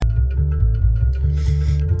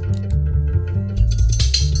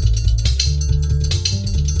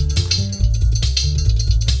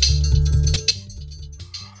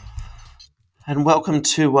And welcome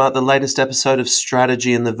to the latest episode of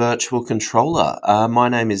Strategy in the Virtual Controller. My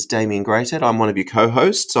name is Damien Greathead. I'm one of your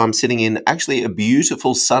co-hosts. I'm sitting in actually a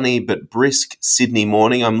beautiful, sunny but brisk Sydney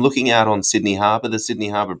morning. I'm looking out on Sydney Harbour, the Sydney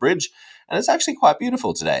Harbour Bridge, and it's actually quite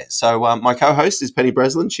beautiful today. So my co-host is Penny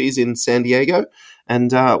Breslin. She's in San Diego.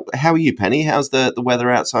 And how are you, Penny? How's the weather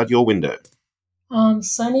outside your window?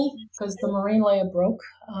 Sunny because the marine layer broke,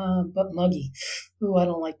 but muggy. Ooh, I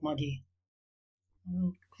don't like muggy.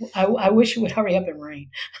 I wish it would hurry up and rain.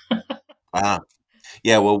 Ah,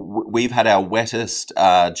 yeah, well, we've had our wettest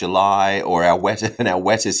July or our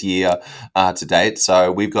wettest year to date.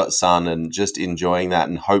 So we've got sun and just enjoying that,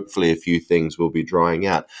 and hopefully a few things will be drying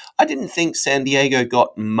out. I didn't think San Diego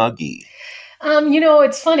got muggy.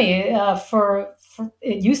 It's funny. For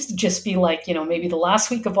it used to just be like maybe the last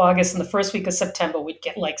week of August and the first week of September we'd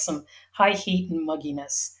get like some high heat and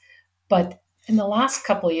mugginess, but in the last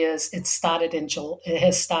couple of years it has started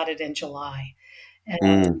in July.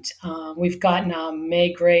 Mm, And we've gotten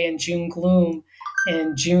May gray and June gloom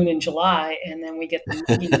in June and July, and then we get the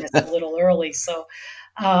mugginess a little early. So,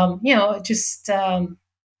 just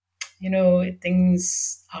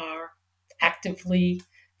things are actively,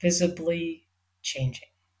 visibly changing.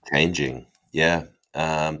 changing, yeah.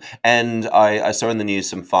 And I saw in the news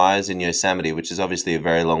some fires in Yosemite, which is obviously a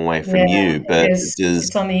very long way from Yeah, you. it But is. does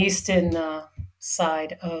It's on the eastern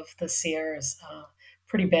side of the Sierras.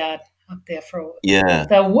 Pretty bad up there for yeah.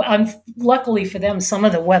 luckily for them, some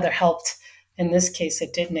of the weather helped. In this case,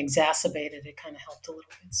 it didn't exacerbate it. It kind of helped a little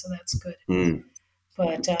bit, so that's good. Mm,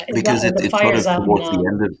 But because the it's sort fires of out in towards the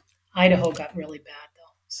end of Idaho got really bad,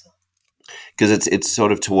 though. So because it's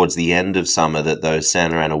sort of towards the end of summer that those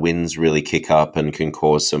Santa Ana winds really kick up and can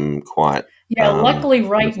cause some quite yeah, luckily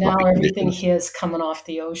right now catastrophic everything conditions. here is coming off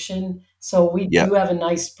the ocean, so we Yeah. do have a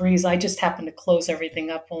nice breeze. I just happen to close everything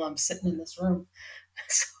up while I'm sitting in this room.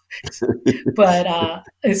 But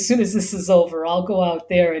as soon as this is over, I'll go out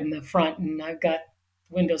there in the front, and I've got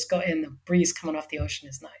windows go, and the breeze coming off the ocean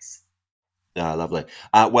is nice. Ah, lovely.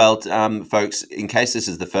 Folks, in case this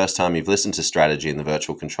is the first time you've listened to Strategy in the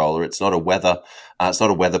Virtual Controller, it's not a weather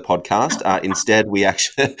podcast. Instead, we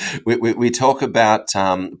actually we talk about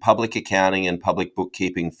public accounting and public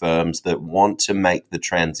bookkeeping firms that want to make the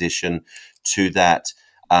transition to that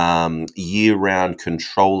year-round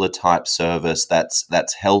controller type service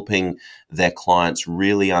that's helping their clients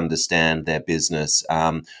really understand their business.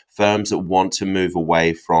 Firms that want to move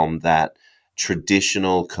away from that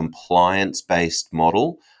traditional compliance based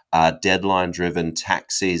model, deadline driven,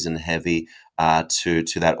 tax season heavy, to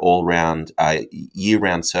that all round year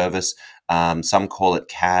round service. Some call it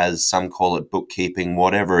CAS, some call it bookkeeping,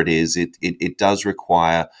 whatever it is. It does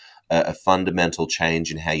require a fundamental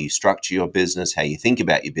change in how you structure your business, how you think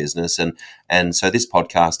about your business, and so this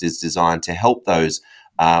podcast is designed to help those.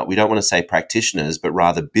 We don't want to say practitioners, but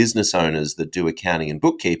rather business owners that do accounting and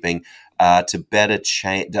bookkeeping to better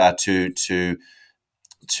change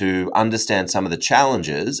to understand some of the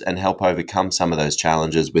challenges and help overcome some of those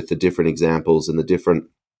challenges with the different examples and the different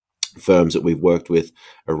firms that we've worked with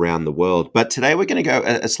around the world. But today we're going to go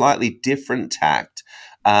a slightly different tact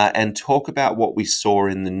and talk about what we saw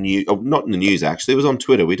in the news. Oh, not in the news, actually. It was on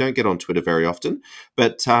Twitter. We don't get on Twitter very often.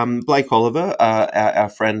 But Blake Oliver, our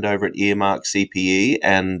friend over at Earmark CPE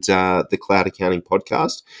and the Cloud Accounting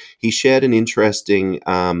Podcast, he shared an interesting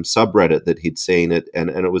subreddit that he'd seen it,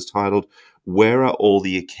 and it was titled, "Where are all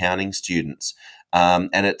the accounting students?"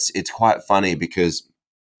 And it's quite funny because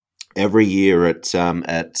every year at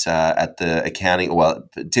the accounting, well,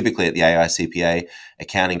 typically at the AICPA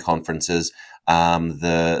accounting conferences,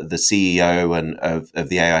 the CEO of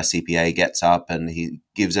the AICPA gets up and he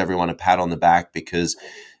gives everyone a pat on the back because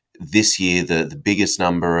this year the biggest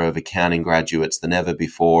number of accounting graduates than ever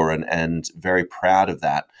before, and very proud of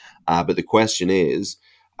that. But the question is,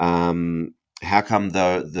 how come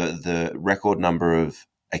the record number of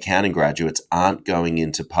accounting graduates aren't going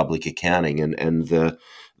into public accounting? And the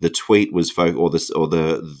tweet was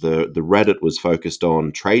the Reddit was focused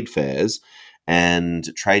on trade fairs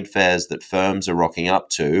and trade fairs that firms are rocking up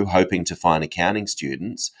to, hoping to find accounting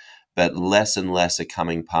students, but less and less are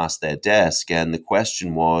coming past their desk. And the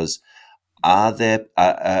question was,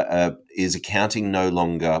 is accounting no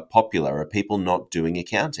longer popular? Are people not doing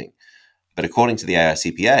accounting? But according to the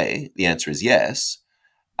AICPA, the answer is yes.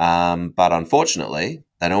 But unfortunately,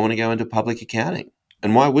 they don't want to go into public accounting.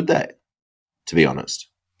 And why would they, to be honest?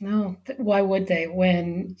 No, why would they?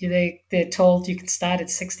 When they're told you can start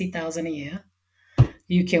at 60,000 a year,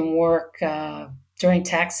 you can work during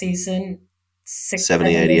tax season 70, seven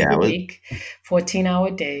 80 days a hours. week,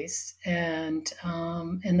 14-hour days, and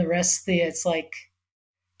the rest of the it's like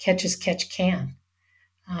catch as catch can.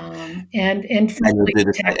 And frankly,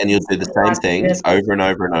 tech And you'll is do the the same loss of thing business. over and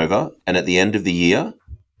over and over. And at the end of the year,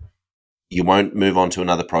 you won't move on to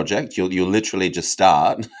another project. You'll literally just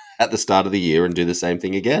start at the start of the year and do the same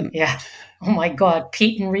thing again. Yeah. Oh my God,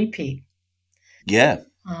 Pete and repeat. Yeah.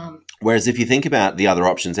 Um, Whereas if you think about the other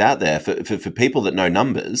options out there for people that know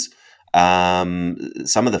numbers,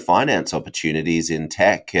 some of the finance opportunities in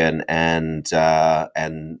tech and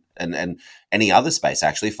any other space,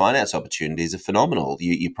 actually, finance opportunities are phenomenal.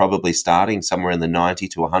 You're probably starting somewhere in the $90,000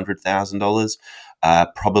 to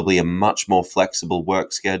 $100,000. Probably a much more flexible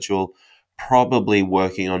work schedule. Probably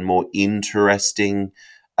working on more interesting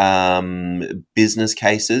business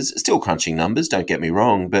cases. Still crunching numbers, don't get me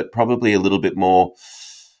wrong, but probably a little bit more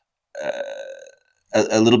uh,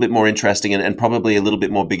 a little bit more interesting and probably a little bit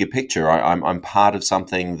more bigger picture. I'm part of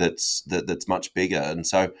something that's much bigger, and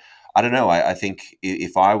so I don't know. I think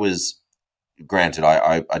if I was granted,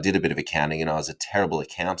 I did a bit of accounting and I was a terrible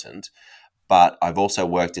accountant, but I've also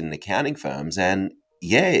worked in accounting firms, and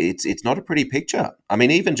yeah, it's not a pretty picture. I mean,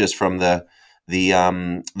 even just from the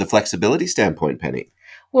flexibility standpoint, Penny.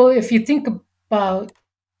 well, if you think about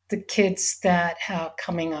the kids that are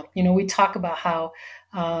coming up, we talk about how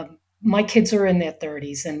my kids are in their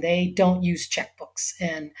 30s and they don't use checkbooks,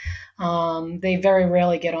 and they very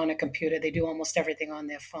rarely get on a computer. They do almost everything on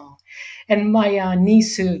their phone. And my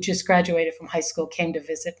niece, who just graduated from high school, came to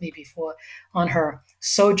visit me before on her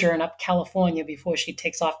sojourn up California before she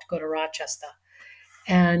takes off to go to Rochester.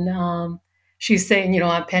 And she's saying,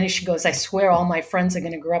 Aunt Penny, she goes, I swear all my friends are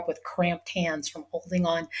going to grow up with cramped hands from holding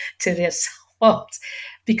on to their cell phones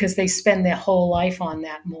because they spend their whole life on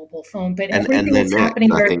that mobile phone. But And everything their is necks,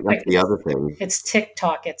 happening I very think that's quick. the other thing. It's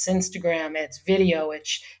TikTok, it's Instagram, it's video,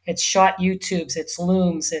 it's short YouTubes, it's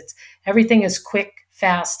Looms, it's everything is quick,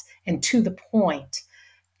 fast, and to the point.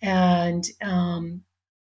 And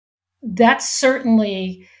that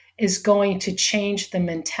certainly is going to change the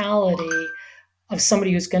mentality of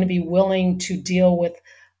somebody who's going to be willing to deal with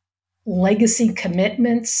legacy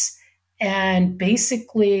commitments and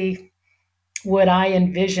basically what I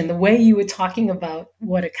envisioned, the way you were talking about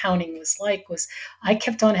what accounting was like, was I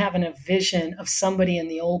kept on having a vision of somebody in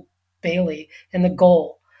the Old Bailey in the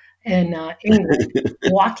Goal in England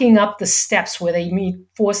walking up the steps where they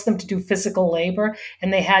forced them to do physical labor,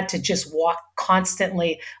 and they had to just walk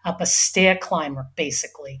constantly up a stair climber,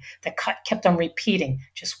 basically, that kept on repeating,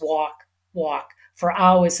 just walk, walk for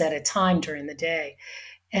hours at a time during the day.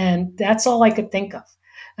 And that's all I could think of.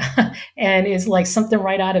 And is like something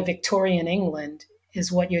right out of Victorian England,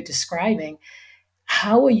 is what you're describing.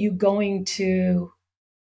 How are you going to,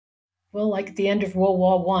 well, like at the end of World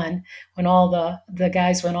War One, when all the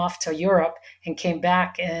guys went off to Europe and came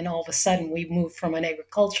back, and all of a sudden we moved from an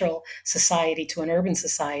agricultural society to an urban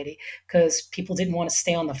society because people didn't want to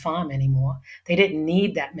stay on the farm anymore. They didn't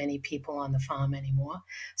need that many people on the farm anymore.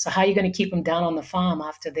 So how are you going to keep them down on the farm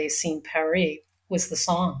after they've seen Paris, was the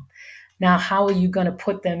song. Now, how are you going to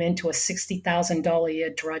put them into a $60,000 a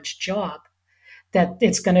year drudge job that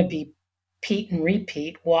it's going to be repeat and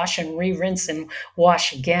repeat, wash and re-rinse and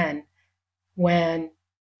wash again, when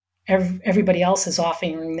everybody else is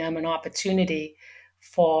offering them an opportunity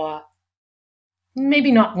for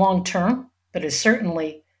maybe not long term, but is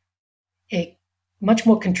certainly a much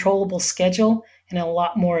more controllable schedule and a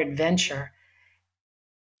lot more adventure.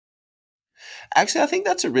 Actually, I think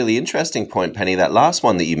that's a really interesting point, Penny. That last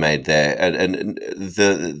one that you made there, and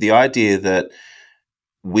the idea that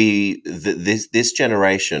this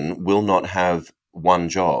generation will not have one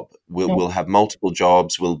job. We'll No, have multiple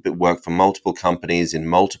jobs. We'll work for multiple companies in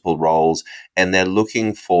multiple roles, and they're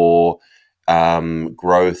looking for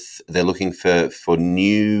growth. They're looking for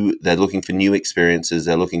new. They're looking for new experiences.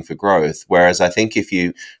 They're looking for growth. Whereas I think if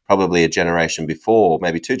you probably a generation before,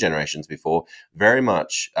 maybe two generations before, very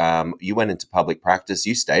much you went into public practice.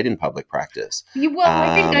 You stayed in public practice. well,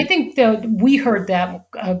 I think that we heard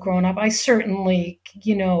that growing up. I certainly,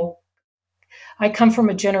 I come from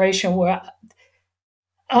a generation where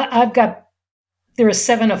I've got, there are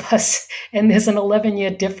seven of us, and there's an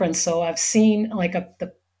 11-year difference. So I've seen like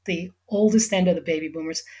the oldest end of the baby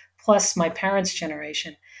boomers, plus my parents'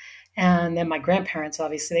 generation, and then my grandparents.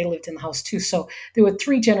 Obviously, they lived in the house too. So there were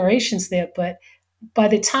three generations there. But by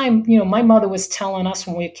the time, my mother was telling us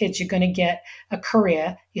when we were kids, you're going to get a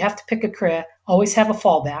career. You have to pick a career. Always have a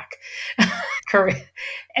fallback career,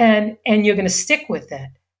 and you're going to stick with it.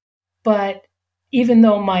 But even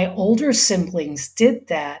though my older siblings did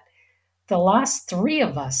that, the last three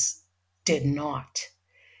of us did not.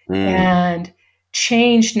 Mm, And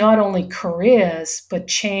changed not only careers, but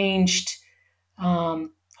changed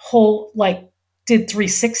whole, like, did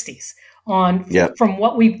 360s on yeah. from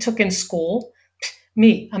what we took in school.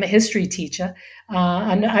 me. I'm a history teacher.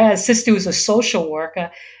 And I had a sister who's a social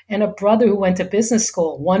worker and a brother who went to business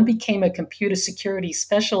school. One became a computer security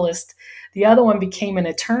specialist. The other one became an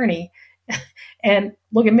attorney. And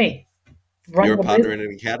look at me You're a running a partner business.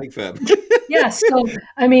 in an accounting firm. Yeah. So,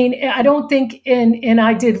 I mean, I don't think, and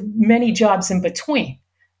I did many jobs in between,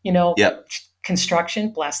 you know, Yep.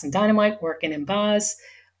 construction, blasting dynamite, working in bars,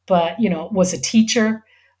 but, was a teacher,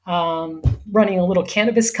 um, running a little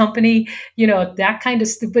cannabis company, that kind of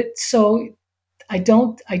stuff. But so I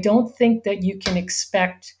don't think that you can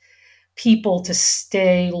expect people to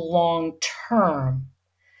stay long term,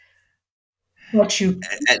 but you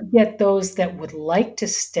And, get those that would like to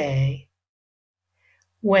stay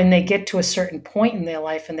when they get to a certain point in their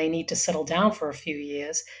life and they need to settle down for a few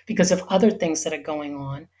years because of other things that are going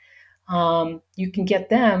on. You can get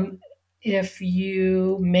them if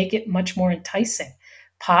you make it much more enticing.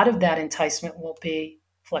 Part of that enticement will be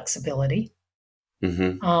flexibility,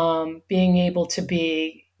 mhm. being able to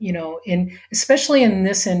be, in especially in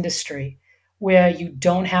this industry where you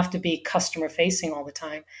don't have to be customer facing all the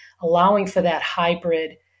time, allowing for that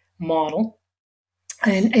hybrid model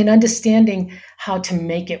and understanding how to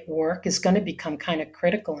make it work is going to become kind of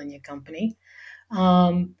critical in your company.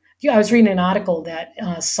 Yeah, I was reading an article that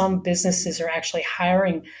some businesses are actually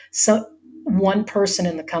hiring one person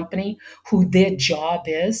in the company who their job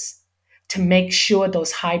is to make sure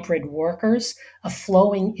those hybrid workers are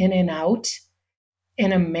flowing in and out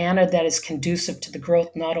in a manner that is conducive to the growth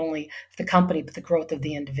not only of the company but the growth of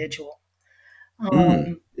the individual. Mm,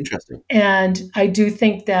 Um, interesting. and I do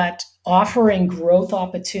think that offering growth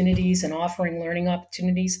opportunities and offering learning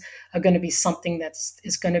opportunities are going to be something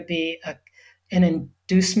is going to be an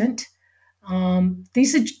inducement.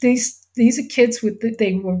 These are kids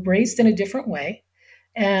they were raised in a different way,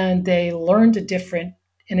 and they learned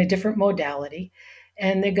in a different modality,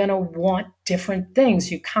 and they're going to want different things.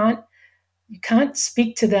 You can't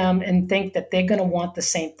speak to them and think that they're going to want the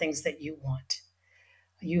same things that you want.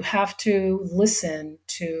 You have to listen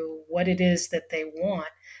to what it is that they want.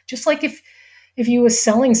 Just like if you were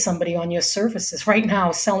selling somebody on your services right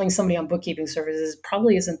now, selling somebody on bookkeeping services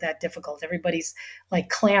probably isn't that difficult. Everybody's like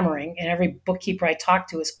clamoring, and every bookkeeper I talk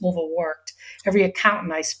to is overworked. Every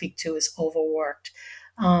accountant I speak to is overworked.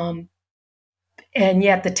 Um, and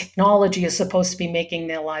yet the technology is supposed to be making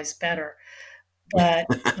their lives better. But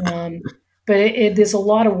um, there's a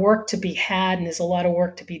lot of work to be had, and there's a lot of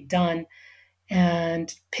work to be done,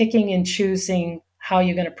 and picking and choosing how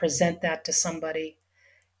you're going to present that to somebody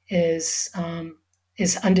is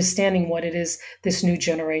is understanding what it is this new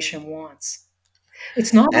generation wants.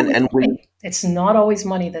 It's not always And when money. It's not always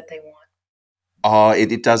money that they want. oh,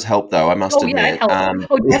 it does help though, I must Oh yeah, it admit. helps.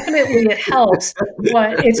 Oh, definitely it helps,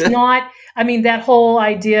 but it's not. I mean, that whole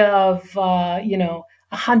idea of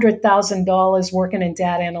 $100,000 working in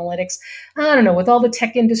data analytics. I don't know. With all the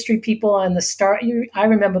tech industry people and the start, I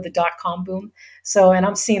remember the .com boom. So, and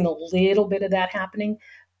I'm seeing a little bit of that happening,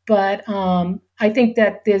 but I think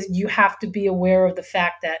that you have to be aware of the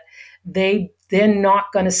fact that they're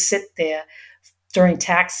not going to sit there during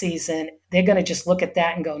tax season. They're going to just look at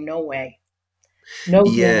that and go, "No way, no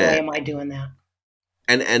damn Yeah. way am I doing that."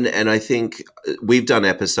 And I think we've done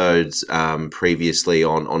episodes previously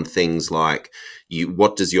on things like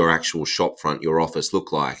what does your actual shop front, your office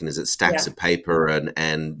look like, and is it stacks Yeah. of paper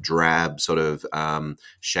and drab sort of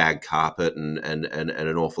shag carpet and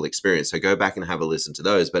an awful experience. So go back and have a listen to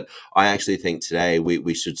those. But I actually think today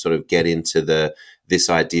we should sort of get into this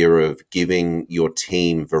idea of giving your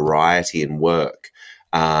team variety in work.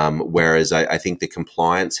 Whereas I think the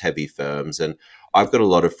compliance heavy firms, and I've got a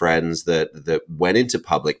lot of friends that went into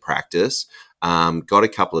public practice, got a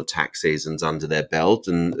couple of tax seasons under their belt,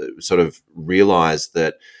 and sort of realized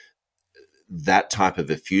that that type of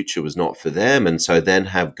a future was not for them, and so then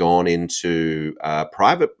have gone into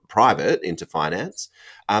private into finance.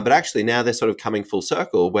 But actually, now they're sort of coming full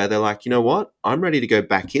circle, where they're like, you know what, I'm ready to go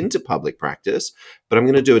back into public practice, but I'm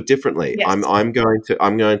going to do it differently. I'm Yes. I'm going to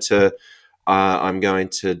I'm going to I'm going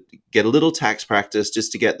to get a little tax practice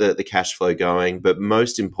just to get the cash flow going. But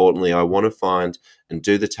most importantly, I want to find and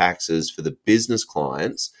do the taxes for the business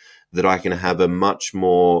clients that I can have a much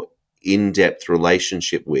more in-depth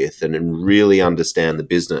relationship with and really understand the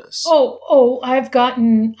business. I've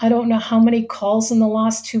gotten, I don't know how many calls in the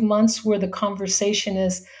last 2 months where the conversation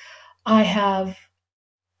is, I have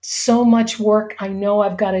so much work. I know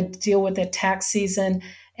I've got to deal with the tax season.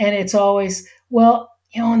 And it's always, well,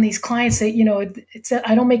 and these clients say, it's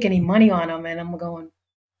I don't make any money on them. And I'm going,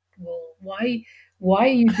 well, Why are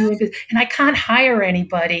you doing this? And I can't hire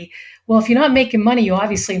anybody. Well, if you're not making money, you're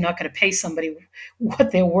obviously not going to pay somebody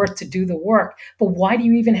what they're worth to do the work. But why do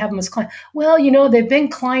you even have them as clients? Well, they've been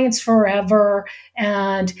clients forever,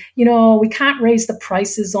 and we can't raise the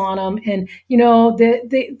prices on them. And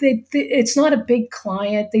it's not a big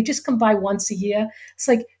client. They just come by once a year. It's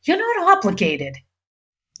like, you're not obligated.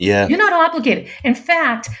 Yeah. You're not obligated. In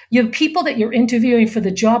fact, your people that you're interviewing for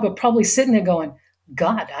the job are probably sitting there going,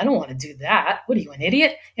 God, I don't want to do that. What are you, an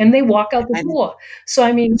idiot? And they walk out the And door. So,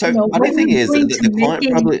 I mean, so what funny are thing you is doing that to the client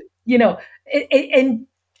making, probably, and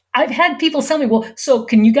I've had people tell me, well, so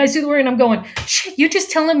can you guys do the work? And I'm going, shit, you're just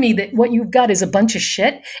telling me that what you've got is a bunch of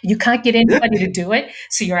shit and you can't get anybody to do it.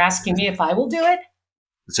 So you're asking me if I will do it?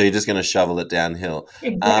 so you're just going to shovel it downhill.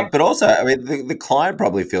 Exactly. But also, I mean, the client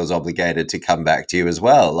probably feels obligated to come back to you as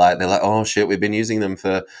well. Like they're like, oh shit, we've been using them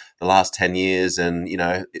for the last 10 years and,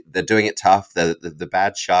 they're doing it tough. The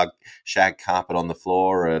bad shag carpet on the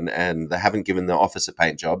floor and they haven't given the office a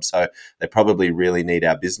paint job. So they probably really need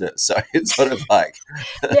our business. So it's sort of like,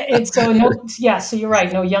 Yeah, and so so you're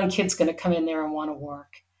right. No young kid's going to come in there and want to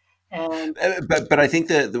work. And but I think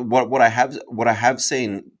that what I have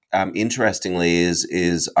seen interestingly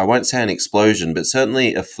is I won't say an explosion, but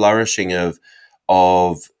certainly a flourishing of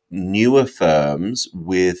newer firms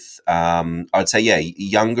with I'd say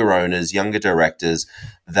younger owners, younger directors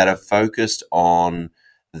that are focused on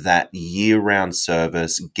that year-round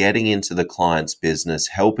service, getting into the client's business,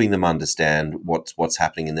 helping them understand what's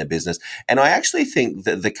happening in their business. And I actually think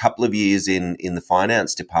that the couple of years in the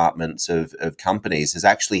finance departments of companies has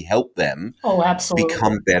actually helped them oh, absolutely.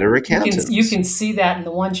 become better You accountants. can see that in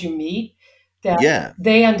the ones you meet, that Yeah.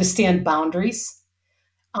 they understand boundaries.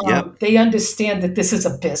 Yep. They understand that this is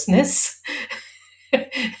a business.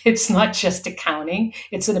 It's not just accounting.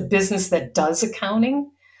 It's in a business that does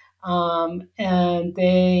accounting. And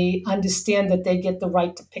they understand that they get the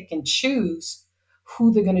right to pick and choose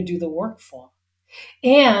who they're going to do the work for.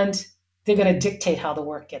 And they're going to dictate how the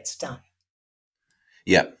work gets done.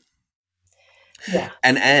 Yep. Yeah.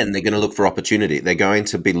 And they're going to look for opportunity. They're going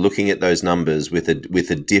to be looking at those numbers with a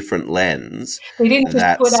different lens They didn't just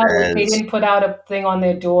that they says, didn't put out a thing on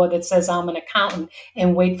their door that says I'm an accountant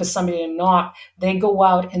and wait for somebody to knock. They go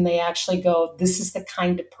out and they actually go, this is the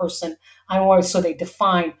kind of person I want. So they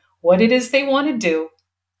define what it is they want to do,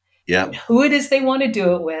 yep. who it is they want to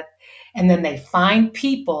do it with, and then they find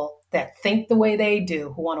people that think the way they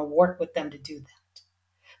do who want to work with them to do that.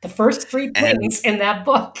 The first three And things in that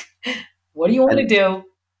book: what do you want to and do?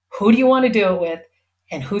 Who do you want to do it with?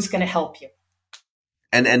 And who's going to help you?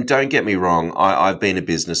 and don't get me wrong, I've been a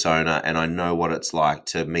business owner and I know what it's like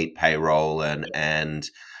to meet payroll and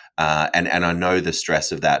I know the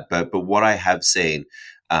stress of that. But what I have seen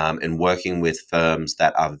in working with firms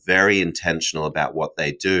that are very intentional about what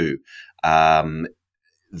they do, that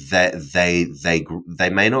they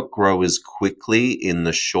may not grow as quickly in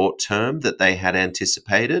the short term that they had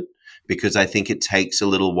anticipated, because I think it takes a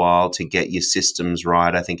little while to get your systems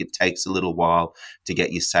right. I think it takes a little while to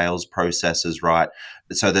get your sales processes right.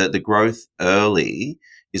 So the growth early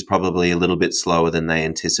is probably a little bit slower than they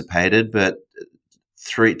anticipated, but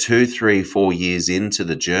 2, 3, 4 years into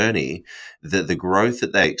the journey, the growth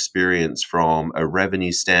that they experience from a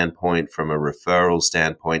revenue standpoint, from a referral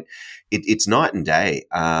standpoint, it's night and day.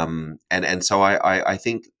 And so I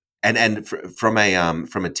think, from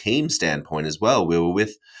a team standpoint as well,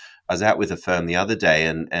 I was out with a firm the other day,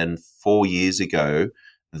 and 4 years ago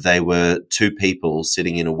they were 2 people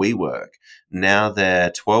sitting in a WeWork. Now they're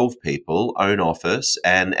 12 people, own office,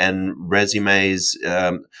 and resumes.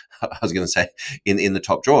 I was going to say in the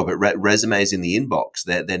top drawer, but resumes in the inbox.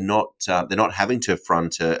 They're not having to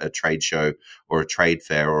front a trade show or a trade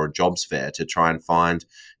fair or a jobs fair to try and find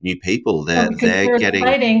new people. Because They're they're getting,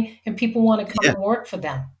 exciting and people want to come yeah, and work for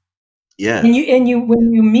them. yeah, And you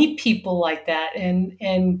when you meet people like that, and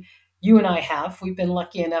you and we've been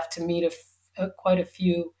lucky enough to meet quite a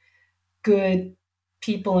few good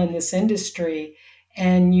people in this industry,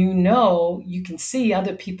 and you can see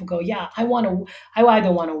other people go, yeah, I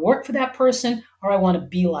either want to work for that person or I want to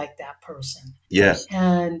be like that person. yeah,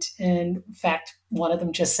 And in fact, one of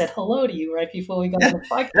them just said hello to you right before we got on the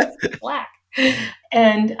podcast. Black.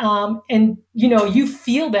 And you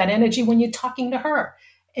feel that energy when you're talking to her,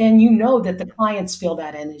 and you know that the clients feel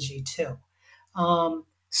that energy too.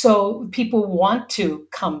 So people want to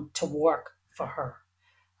come to work for her.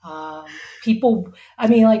 People, I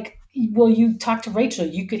mean, like, well, you talked to Rachel,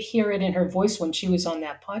 you could hear it in her voice when she was on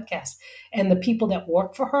that podcast, and the people that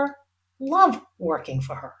work for her love working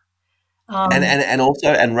for her.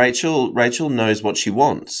 and Rachel knows what she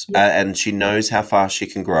wants, and she knows how fast she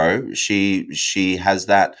can grow. She has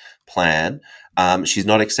that plan, She's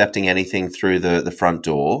not accepting anything through the front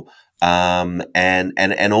door.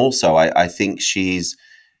 And also, I think she,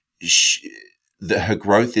 her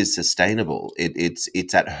growth is sustainable.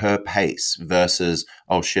 It's at her pace versus,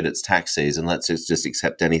 oh shit, it's tax season. Let's just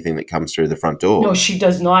accept anything that comes through the front door. No, she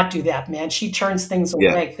does not do that, man. She turns things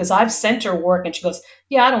Yeah. away because I've sent her work and she goes,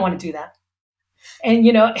 "Yeah, I don't want to do that." And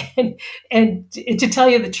you know, and to tell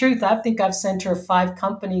you the truth, I think I've sent her 5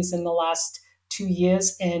 companies in the last 2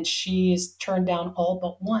 years, and she's turned down all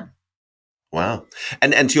but one. Wow.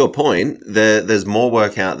 And to your point, there's more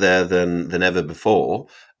work out there than ever before.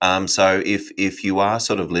 So if you are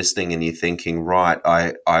sort of listening and you're thinking, right,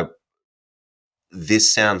 I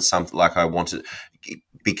this sounds something like I want to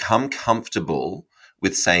become comfortable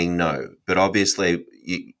with saying no, but obviously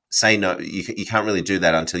you say no. You can't really do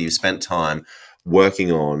that until you've spent time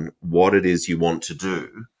working on what it is you want to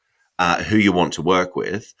do, who you want to work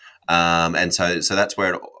with, and so that's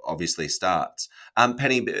where it obviously starts.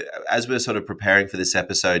 Penny, as we're sort of preparing for this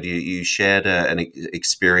episode, you shared an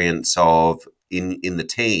experience of in the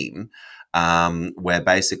team where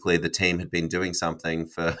basically the team had been doing something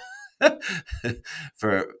for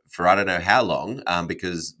for I don't know how long,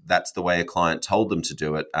 because that's the way a client told them to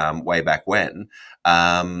do it way back when.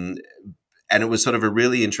 And it was sort of a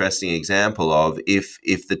really interesting example of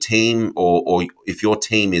if the team or if your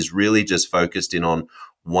team is really just focused in on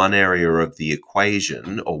one area of the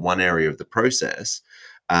equation or one area of the process,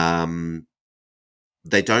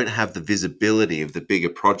 they don't have the visibility of the bigger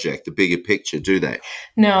project, the bigger picture, do they?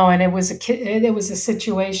 No, and it was a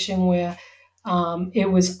situation where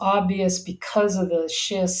it was obvious because of the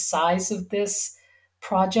sheer size of this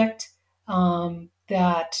project,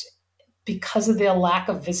 that because of their lack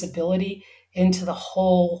of visibility into the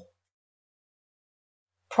whole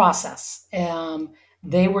process,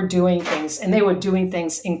 they were doing things and they were doing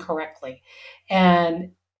things incorrectly.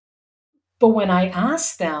 And but when I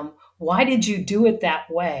asked them, why did you do it that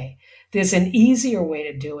way? There's an easier way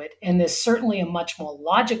to do it, and there's certainly a much more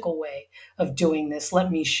logical way of doing this.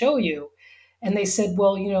 Let me show you. And they said,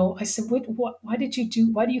 well, you know, I said, why do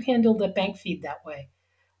you handle the bank feed that way?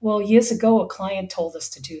 Well, years ago, a client told us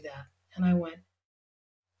to do that. And I went,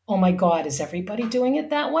 oh my God, is everybody doing it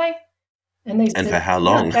that way? And they And said, for how yeah,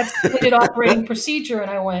 long? that's stated operating procedure. And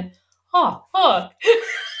I went, oh, fuck.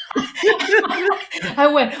 I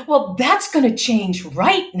went, well, that's going to change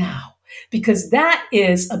right now because that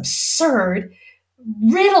is absurd,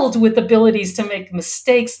 riddled with abilities to make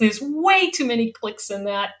mistakes. There's way too many clicks in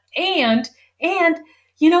that. And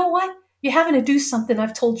you know what? You're having to do something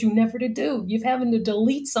I've told you never to do. You're having to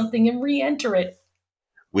delete something and re-enter it.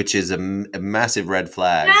 Which is a massive red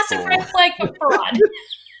flag Massive for. red flag for fraud.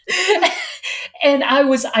 And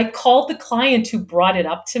I called the client who brought it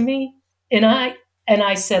up to me, and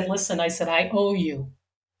I said, listen, I said, I owe you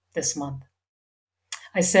this month.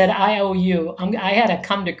 I said, I owe you. I had a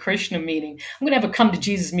come to Krishna meeting. I'm going to have a come to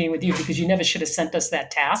Jesus meeting with you because you never should have sent us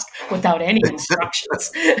that task without any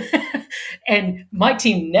instructions. And my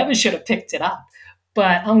team never should have picked it up.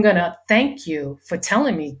 But I'm going to thank you for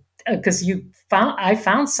telling me because I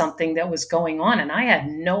found something that was going on and I had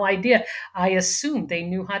no idea. I assumed they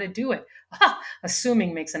knew how to do it.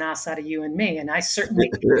 Assuming makes an ass out of you and me. And I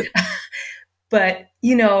certainly, but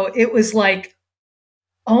you know, it was like,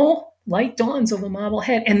 oh, light dawns over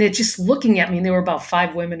Marblehead. And they're just looking at me. And there were about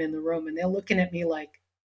 5 women in the room. And they're looking at me like,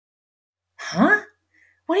 huh?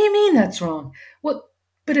 What do you mean that's wrong? What?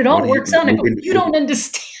 But it all works out. And I go, you don't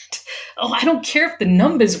understand. Oh, I don't care if the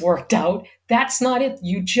numbers worked out. That's not it.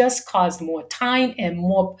 You just caused more time and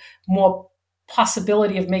more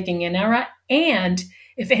possibility of making an error. And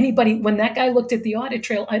if anybody, when that guy looked at the audit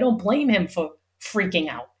trail, I don't blame him for freaking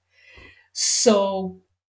out. So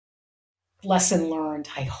lesson learned,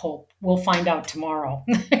 I hope. We'll find out tomorrow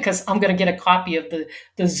because I'm going to get a copy of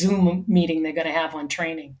the Zoom meeting they're going to have on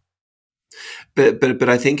training. But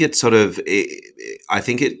I think it's sort of, I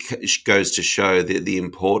think it goes to show the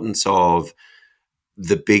importance of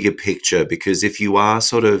the bigger picture, because if you are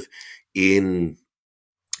sort of in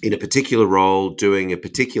a particular role, doing a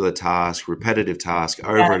particular task, repetitive task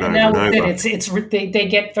over and over and over. They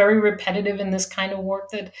get very repetitive in this kind of work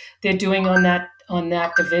that they're doing on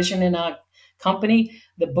that division in our company.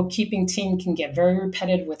 The bookkeeping team can get very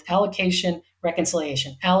repetitive with allocation,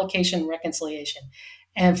 reconciliation,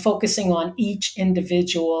 and focusing on each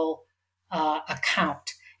individual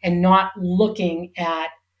account and not looking at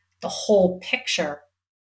the whole picture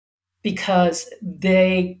because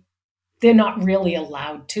they're not really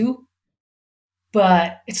allowed to.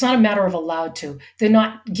 But it's not a matter of allowed to. They're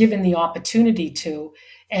not given the opportunity to.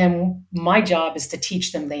 And my job is to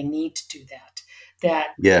teach them they need to do that. that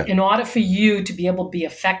Yeah. in order for you to be able to be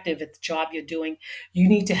effective at the job you're doing, you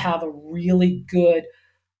need to have a really good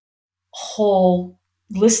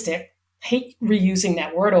holistic, hate reusing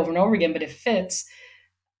that word over and over again, but it fits,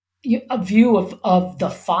 a view of the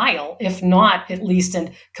file, if not at least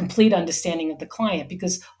a complete understanding of the client,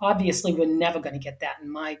 because obviously we're never going to get that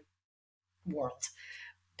in my world.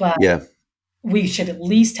 But Yeah. we should at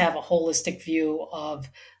least have a holistic view of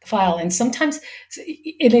the file. And sometimes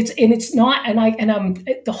it's not, and I'm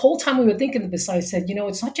the whole time we were thinking of this, I said,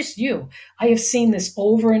 it's not just you. I have seen this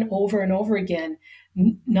over and over and over again,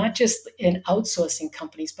 not just in outsourcing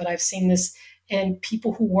companies, but I've seen this in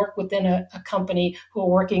people who work within a company who are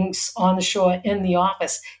working on the shore in the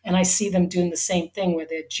office. And I see them doing the same thing where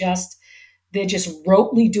they're just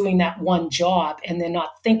rotely doing that one job, and they're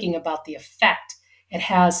not thinking about the effect it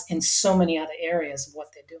has in so many other areas of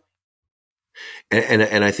what they're doing.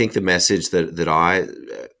 And I think the message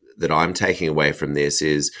that I'm taking away from this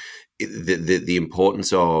is the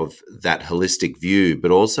importance of that holistic view, but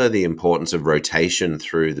also the importance of rotation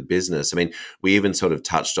through the business. I mean, we even sort of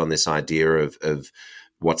touched on this idea of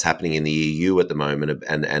what's happening in the EU at the moment,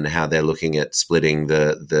 and how they're looking at splitting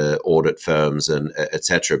the audit firms and et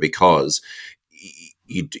cetera, because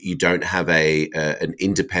you don't have an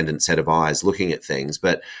independent set of eyes looking at things.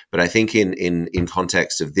 But I think in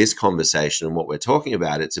context of this conversation and what we're talking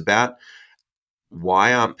about, it's about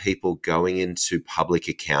why aren't people going into public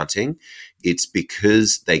accounting? It's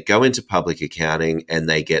because they go into public accounting and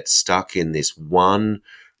they get stuck in this one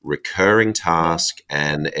recurring task,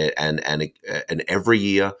 and every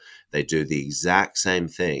year they do the exact same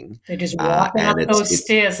thing. They're just walking up and those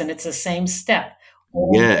stairs, and it's the same step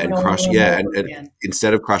over yeah, and and over crush, and yeah, over and again.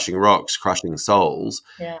 instead of crushing rocks, crushing souls,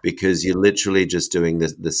 Yeah. because you're literally just doing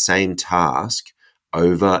the same task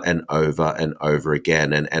over and over and over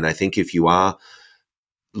again. And I think if you are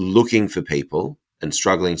looking for people and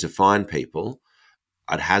struggling to find people,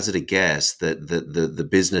 I'd hazard a guess that the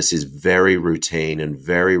business is very routine and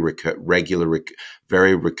very regular,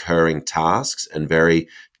 very recurring tasks, and very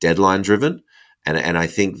deadline driven. And I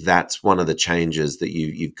think that's one of the changes that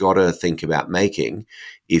you've got to think about making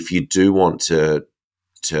if you do want to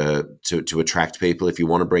attract people, if you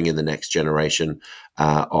want to bring in the next generation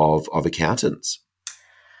of accountants.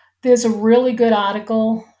 There's a really good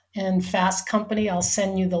article in Fast Company. I'll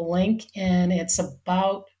send you the link, and it's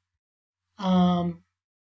about how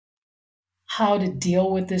to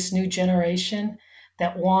deal with this new generation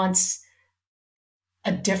that wants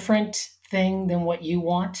a different thing than what you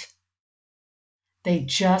want. They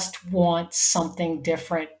just want something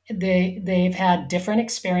different. They've had different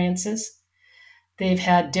experiences. They've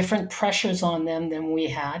had different pressures on them than we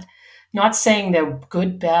had. Not saying they're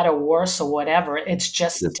good, bad, or worse or whatever. It's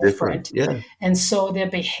just It's different, different. yeah. And so they're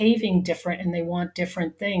behaving different, and they want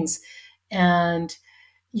different things. And,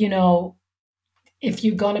 you know, if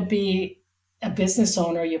you're going to be a business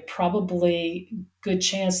owner, you're probably good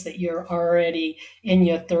chance that you're already in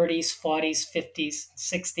your 30s, 40s, 50s,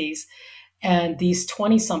 60s. And these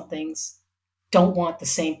 20 somethings don't want the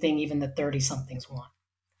same thing even the 30 somethings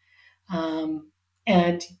want.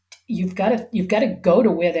 And you've got to go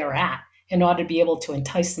to where they're at in order to be able to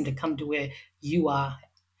entice them to come to where you are.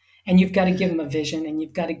 And you've got to give them a vision, and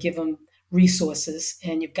you've got to give them resources,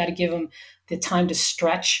 and you've got to give them the time to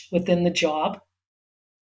stretch within the job.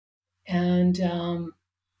 And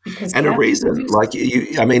because And a reason, like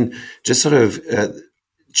I mean, just sort of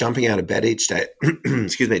jumping out of bed each day,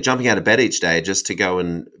 excuse me, jumping out of bed each day just to go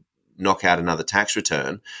and knock out another tax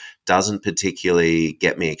return doesn't particularly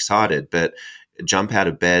get me excited. But jump out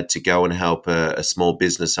of bed to go and help a small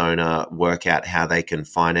business owner work out how they can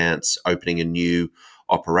finance opening a new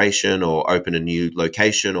operation or open a new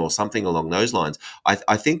location or something along those lines.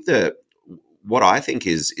 I think that what I think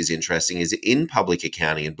is interesting is in public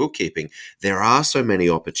accounting and bookkeeping, there are so many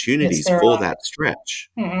opportunities for that stretch.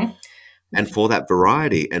 Mm-hmm. And for that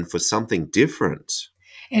variety and for something different.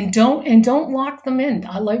 And don't lock them in.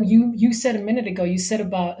 I like you said a minute ago, you said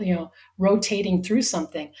about, rotating through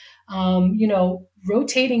something.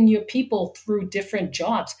 Rotating your people through different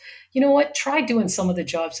jobs. You know what? Try doing some of the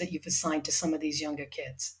jobs that you've assigned to some of these younger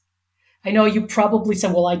kids. I know you probably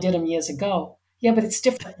said, well, I did them years ago. Yeah, but it's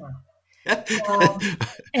different now. On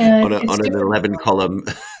And it's an different. 11-column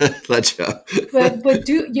ledger. But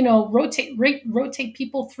rotate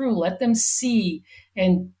people through. Let them see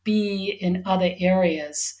and be in other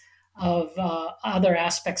areas of other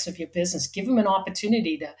aspects of your business. Give them an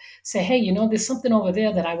opportunity to say, hey, there's something over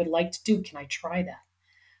there that I would like to do. Can I try that?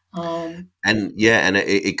 And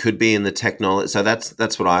it could be in the technology. So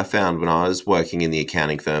that's what I found when I was working in the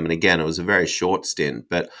accounting firm. And again, it was a very short stint,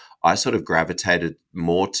 but I sort of gravitated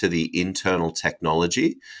more to the internal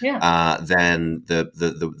technology Yeah. than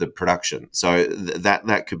the production. So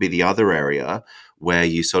that could be the other area where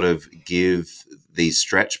you sort of give these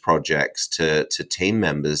stretch projects to team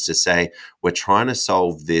members to say, we're trying to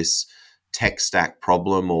solve this tech stack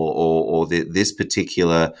problem or this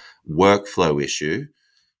particular workflow issue.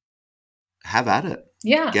 Have at it.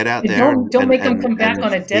 Yeah. Get out And there don't make them come back and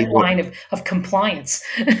on a see what. deadline of compliance.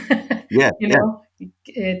 Yeah, You yeah. know,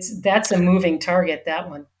 that's a moving target, that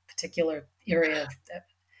one particular area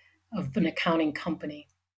of an accounting company.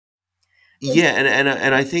 Yeah,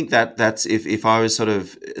 and I think that that's if I was sort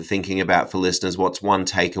of thinking about for listeners, what's one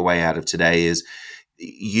takeaway out of today is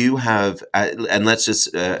you have, and let's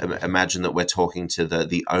just imagine that we're talking to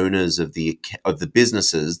the owners of the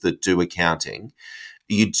businesses that do accounting.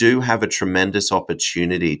 You do have a tremendous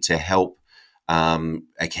opportunity to help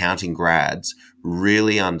accounting grads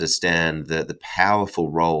really understand the powerful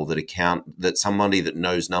role that somebody that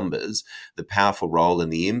knows numbers, the powerful role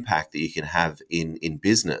and the impact that you can have in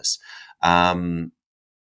business. Um,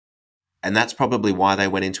 and that's probably why they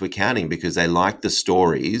went into accounting, because they like the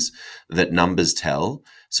stories that numbers tell.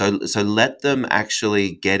 So let them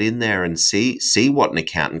actually get in there and see what an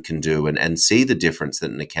accountant can do and see the difference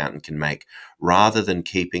that an accountant can make, rather than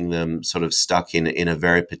keeping them sort of stuck in a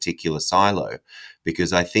very particular silo.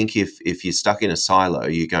 Because I think if you're stuck in a silo,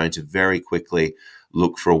 you're going to very quickly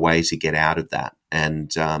look for a way to get out of that.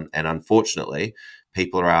 And unfortunately,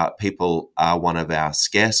 people are one of our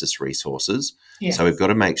scarcest resources. Yeah. So we've got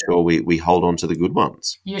to make sure we hold on to the good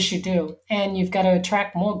ones. Yes, you do. And you've got to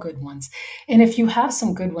attract more good ones. And if you have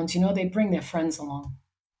some good ones, they bring their friends along.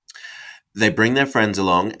 They bring their friends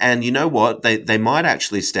along, and you know what? They might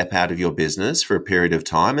actually step out of your business for a period of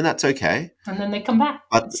time, and that's okay. And then they come back.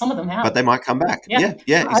 But some of them have. But they might come back. Yeah,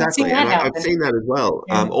 I've seen exactly. that And happen. I've seen that as well.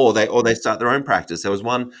 Yeah. Or they start their own practice. There was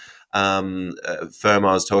one firm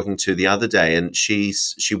I was talking to the other day, and she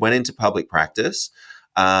went into public practice.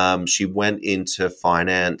 She went into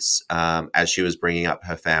finance as she was bringing up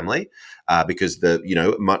her family because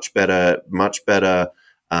much better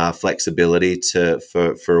flexibility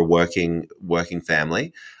for a working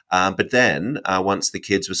family. But then once the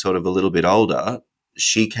kids were sort of a little bit older,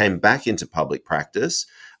 she came back into public practice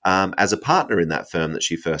as a partner in that firm that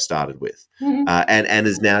she first started with, and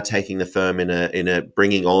is now taking the firm in a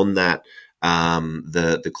bringing on that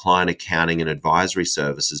the client accounting and advisory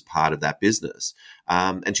service as part of that business,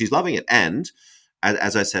 and she's loving it. And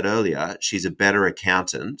as I said earlier, she's a better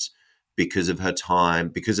accountant because of her time,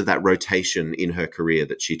 because of that rotation in her career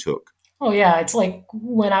that she took. Oh yeah, it's like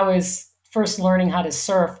when I was first learning how to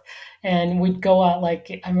surf, and we'd go out.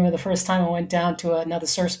 Like I remember the first time I went down to another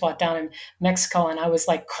surf spot down in Mexico, and I was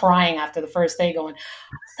like crying after the first day, going,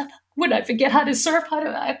 "Would I forget how to surf?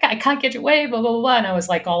 I can't catch a wave?" Blah blah blah. And I was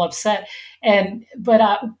like all upset.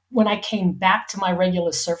 But when I came back to my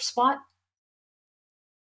regular surf spot,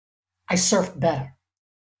 I surfed better,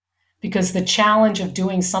 because the challenge of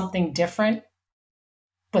doing something different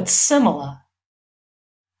but similar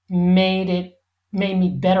made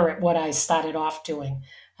me better at what I started off doing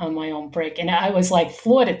on my own break. And I was like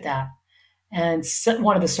floored at that. And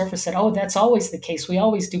one of the surfers said, "Oh, that's always the case. We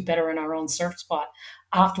always do better in our own surf spot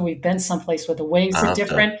after we've been someplace where the waves are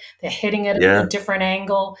different. They're hitting it at a different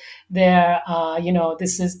angle. They're,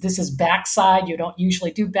 this is backside. You don't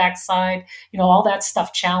usually do backside. All that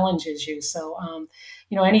stuff challenges you. So,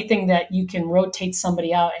 anything that you can rotate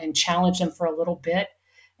somebody out and challenge them for a little bit.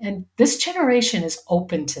 And this generation is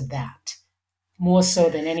open to that more so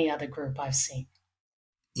than any other group I've seen."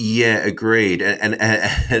 Yeah, agreed.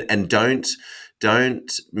 And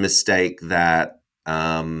don't mistake that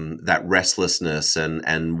that restlessness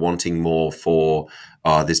and wanting more for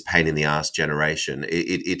this pain in the ass generation.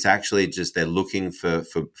 It's actually just they're looking for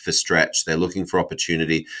stretch. They're looking for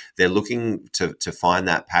opportunity. They're looking to find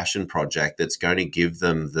that passion project that's going to give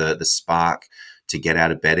them the spark to get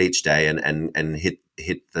out of bed each day and hit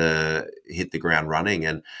the ground running.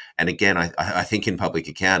 And again, I think in public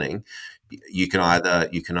accounting, you can either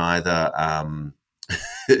you can either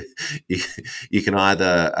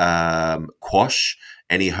quash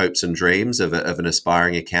any hopes and dreams of an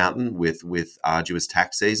aspiring accountant with arduous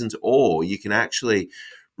tax seasons, or you can actually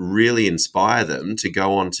really inspire them to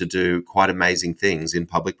go on to do quite amazing things in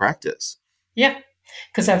public practice. Yeah,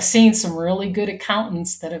 because I've seen some really good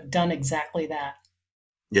accountants that have done exactly that.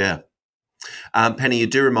 Yeah. Penny, you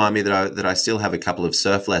do remind me that I still have a couple of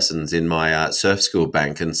surf lessons in my surf school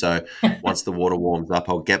bank, and so once the water warms up,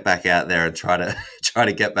 I'll get back out there and try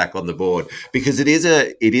to get back on the board, because it is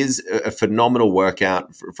a phenomenal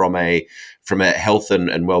workout from a health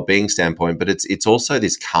and well-being standpoint, but it's also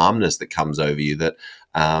this calmness that comes over you that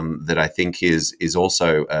that I think is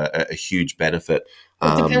also a huge benefit.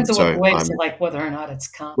 Well, it depends on what the So waves I'm are like, whether or not it's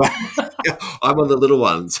calm. I'm on the little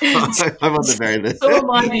ones. I'm on the very little. So am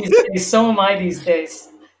I these days. So am I these days.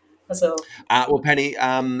 So Well, Penny,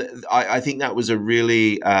 I think that was a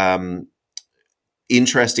really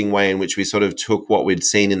interesting way in which we sort of took what we'd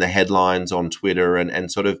seen in the headlines on Twitter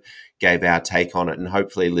and sort of gave our take on it. And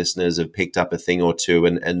hopefully listeners have picked up a thing or two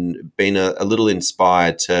and been a little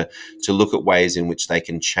inspired to look at ways in which they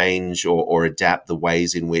can change or adapt the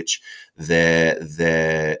ways in which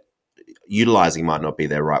they're utilizing might not be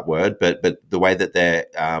their right word, but the way that they're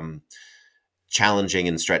challenging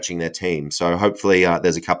and stretching their team. So hopefully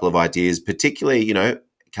there's a couple of ideas, particularly,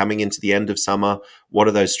 coming into the end of summer. What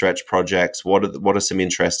are those stretch projects? What are some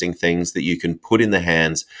interesting things that you can put in the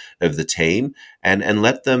hands of the team and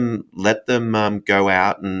let them go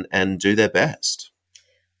out and do their best?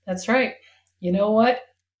 that's right. You know what?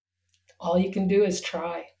 All you can do is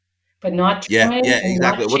try, but not Yeah, trying yeah, and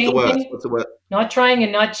not exactly. What's the worst? changing, What's the worst? not trying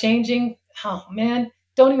and not changing. Oh man,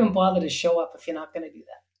 don't even bother to show up if you're not going to do that.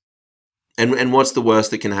 And what's the worst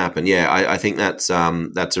that can happen? Yeah, I think that's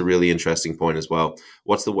a really interesting point as well.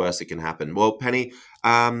 What's the worst that can happen? Well, Penny,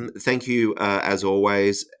 thank you as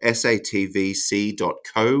always.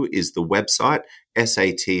 satvc.co is the website.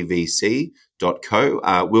 satvc.co.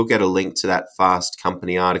 We'll get a link to that Fast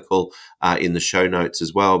Company article in the show notes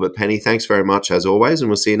as well. But Penny, thanks very much as always, and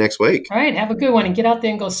we'll see you next week. All right, have a good one and get out there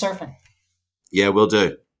and go surfing. Yeah, we'll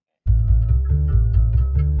do.